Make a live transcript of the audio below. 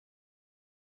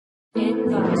Hi,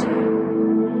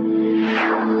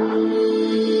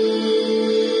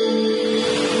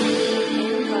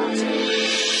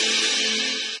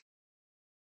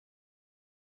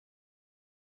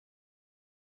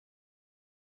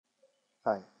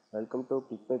 welcome to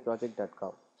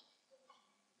clickmyproject.com.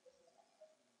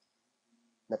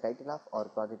 The title of our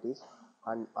project is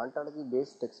an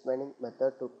ontology-based text mining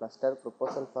method to cluster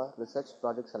proposal for research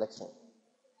project selection.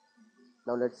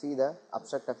 Now let's see the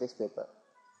abstract of this paper.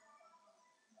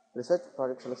 Research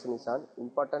project selection is an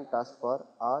important task for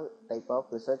all type of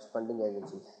research funding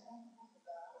agencies.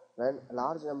 When a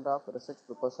large number of research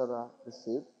proposals are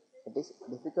received, it is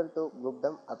difficult to group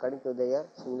them according to their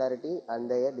similarity and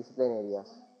their discipline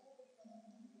areas.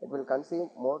 It will consume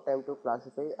more time to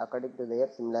classify according to their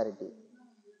similarity.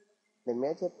 The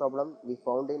major problem we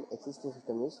found in existing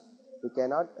system is we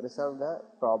cannot resolve the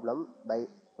problem by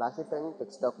classifying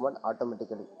text document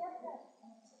automatically.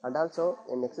 And also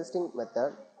in existing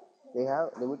method, we have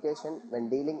limitation when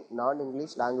dealing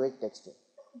non-English language text,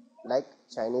 like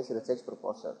Chinese research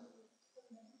proposal.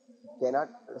 Cannot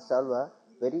solve a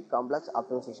very complex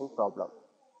optimization problem.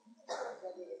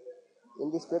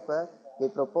 In this paper, we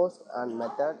propose a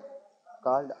method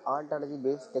called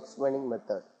ontology-based text mining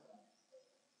method.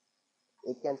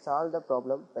 It can solve the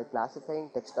problem by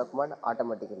classifying text document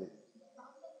automatically.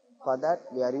 For that,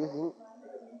 we are using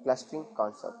clustering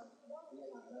concept.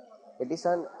 It is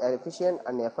an efficient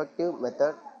and effective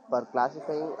method for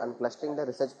classifying and clustering the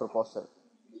research proposal.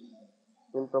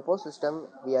 In proposed system,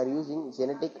 we are using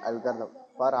genetic algorithm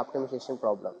for optimization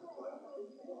problem,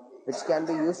 which can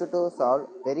be used to solve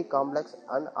very complex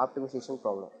and optimization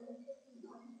problem.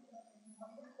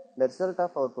 The result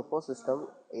of our proposed system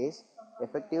is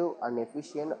effective and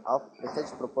efficient of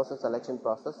research proposal selection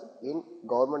process in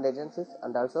government agencies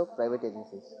and also private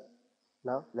agencies.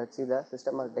 Now let's see the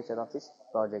system architecture of this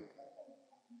project.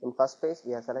 In first phase,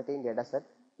 we are selecting dataset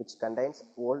which contains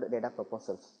old data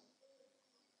proposals.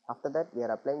 After that, we are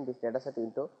applying this dataset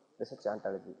into research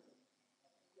ontology,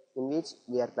 in which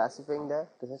we are classifying the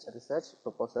research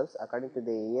proposals according to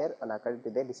the year and according to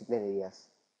their discipline areas.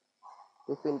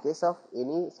 If in case of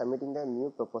any submitting the new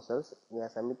proposals, we are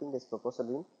submitting this proposal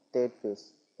in third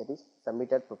phase, that is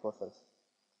submitted proposals.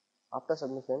 After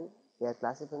submission, we are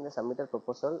classifying the submitted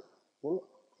proposal in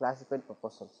classified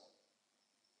proposals.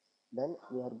 Then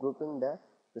we are grouping the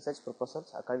research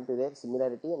proposals according to their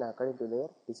similarity and according to their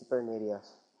discipline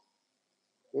areas.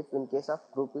 If in case of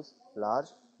group is large,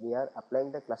 we are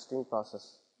applying the clustering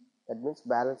process, that means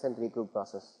balance and regroup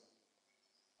process.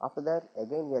 After that,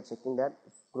 again we are checking that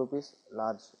if group is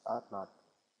large or not.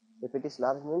 If it is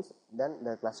large means then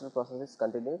the cluster process is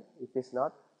continued. If it is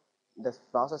not, the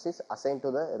process is assigned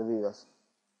to the reviewers.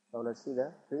 Now let's see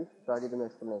the brief project and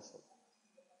explanation.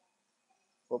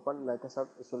 Open Microsoft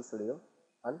Visual Studio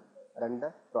and run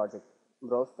the project.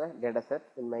 Browse the dataset,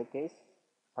 in my case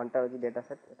ontology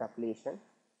dataset application.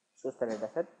 Choose the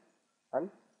dataset and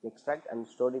extract and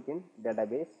store it in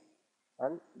database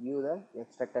and view the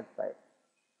extracted file.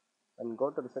 And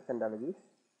go to research ontologies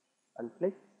and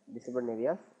click discipline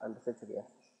areas and research areas.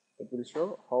 It will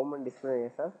show how many discipline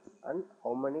areas are and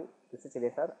how many research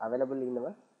areas are available in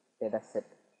our data set.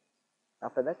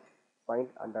 After that, find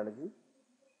ontology,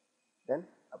 then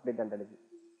update the ontology.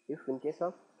 If in case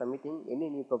of submitting any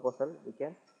new proposal, we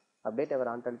can update our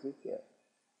ontology here.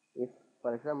 If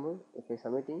for example, if I am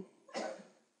submitting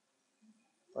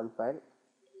one file,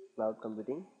 cloud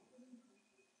computing,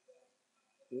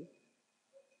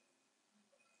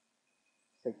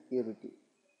 security,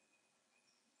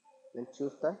 then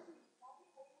choose the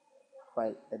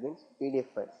file, that means PDF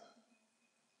file,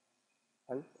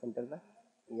 and enter the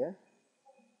year,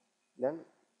 then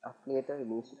affiliated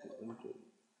university,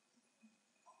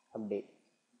 update.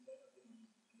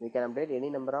 We can update any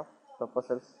number of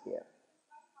proposals here.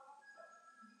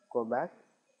 Go back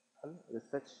and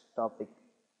research topic,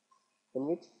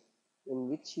 in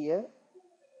which year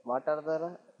what are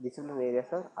the discipline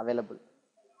areas are available.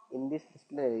 In this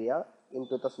discipline area in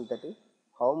 2030,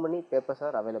 how many papers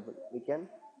are available? We can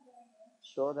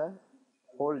show the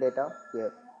whole data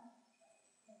here.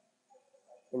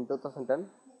 In 2010,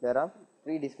 there are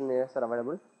 3 discipline areas are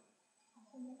available.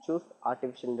 Choose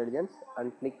artificial intelligence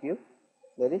and click view.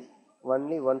 There is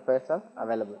only one files are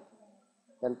available.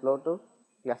 Then flow to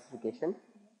classification,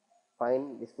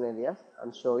 find discipline areas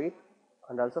and show it,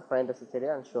 and also find research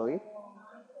area and show it,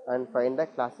 and find the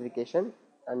classification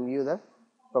and view the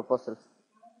proposals.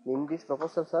 In these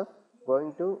proposals are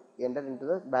going to enter into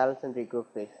the balance and regroup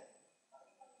phase.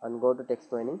 And go to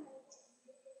text mining,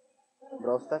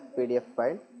 browse the PDF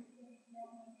file.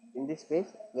 In this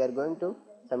phase, we are going to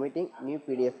submitting new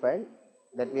PDF file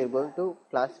that we are going to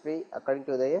classify according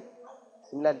to their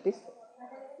similarities,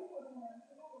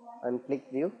 and click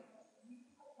view.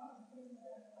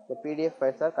 The PDF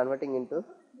files are converting into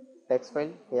text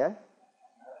file here,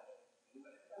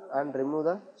 and remove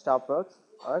the stop words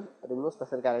and remove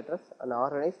special characters and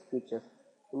organize features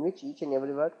in which each and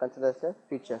every word considers a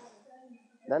features.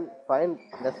 Then find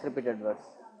less repeated words,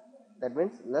 that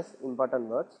means less important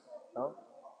words. Now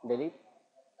delete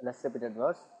less repeated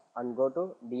words and go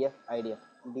to DF-IDF.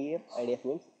 DF-IDF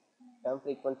means term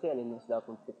frequency and inverse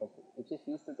document frequency, which is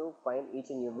used to find each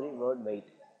and every word weight.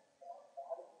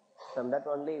 From that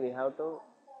only we have to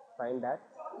find that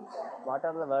what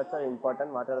are the words are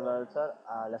important, what are the words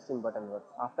are less important words.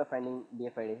 After finding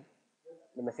DF-IDF,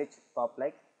 the message pop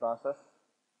like process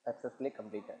successfully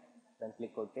completed. Then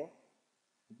click OK. It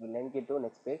will link it to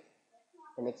next page.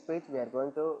 The next page we are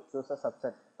going to choose a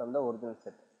subset from the original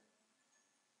set.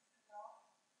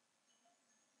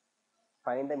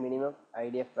 Find the minimum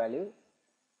IDF value.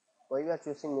 Why we are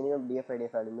choosing minimum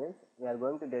DF-IDF value means we are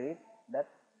going to delete that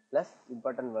less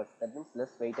important words, that means less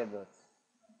weighted words.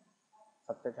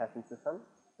 Subset has been chosen.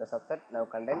 The subset now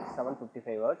contains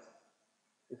 755 words.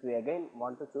 If we again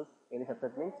want to choose any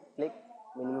subset means click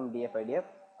minimum DF-IDF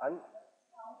and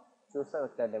choose a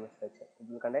vector demonstration. It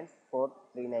will contain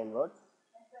 439 words,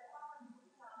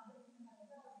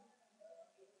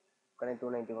 contain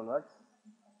 291 words.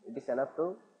 It is enough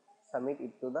to submit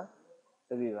it to the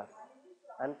reviewer.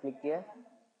 And click here.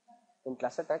 In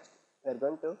cluster text, we are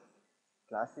going to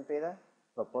classify the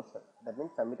proposal, that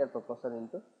means submit a proposal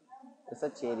into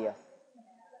research areas.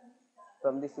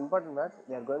 From these important words,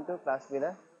 we are going to classify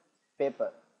the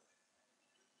paper.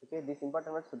 Okay, these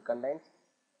important words should contain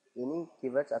any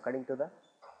keywords according to the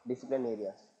discipline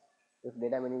areas. If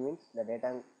data many means the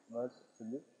data words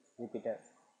should be repeated.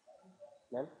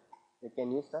 Then we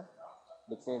can use the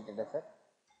dictionary dataset,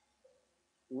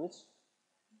 in which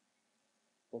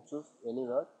you choose any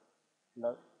word. Now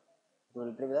it will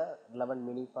retrieve the relevant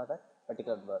meaning for that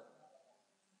particular word.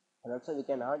 And also we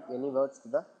can add any words to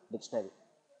the dictionary.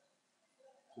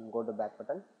 Go to back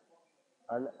button,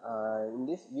 and in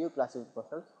this view classified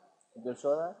proposals, it will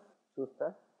show the choose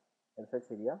the research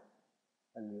area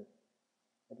and view.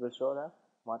 It will show the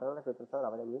what are the papers are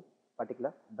available in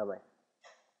particular domain.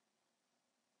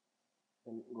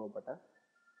 Then go button.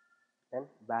 Then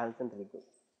balance and regroup.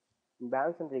 In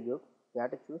balance and regroup, we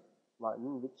have to choose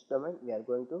in which domain we are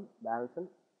going to balance and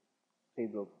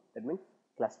regroup. That means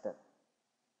cluster.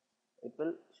 It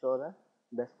will show the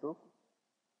best group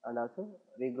and also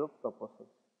regroup proposals.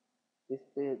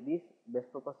 These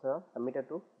best proposals are submitted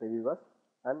to reviewers,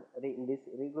 and these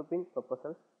regrouping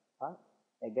proposals are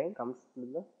again comes to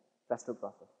the cluster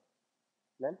process.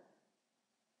 Then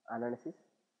analysis,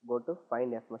 go to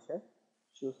find F measure,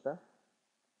 choose the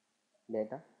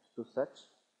data to search,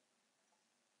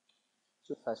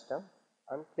 choose search term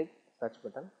and click search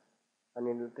button, and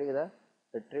it will retrieve the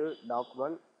retrieved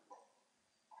document,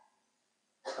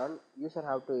 and user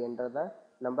have to enter the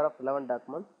number of relevant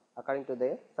documents according to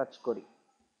their search query.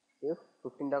 If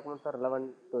 15 documents are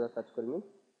relevant to the search query means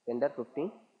enter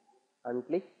 15 and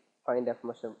click find F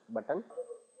measure button,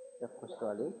 F measure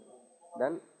value.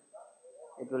 Then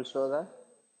it will show the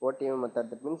OTM method,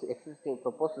 that means existing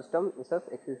proposed system versus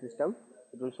existing system.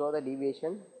 It will show the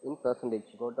deviation in percentage.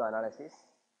 Go to analysis.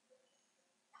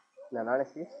 In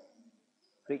analysis,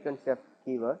 frequency of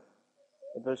keyword,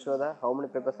 it will show the how many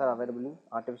papers are available in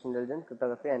artificial intelligence,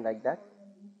 cryptography and like that.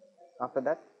 After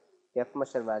that, F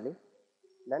measure value,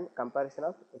 then comparison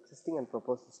of existing and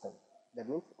proposed system, that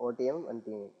means OTM and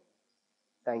TM.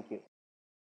 Thank you.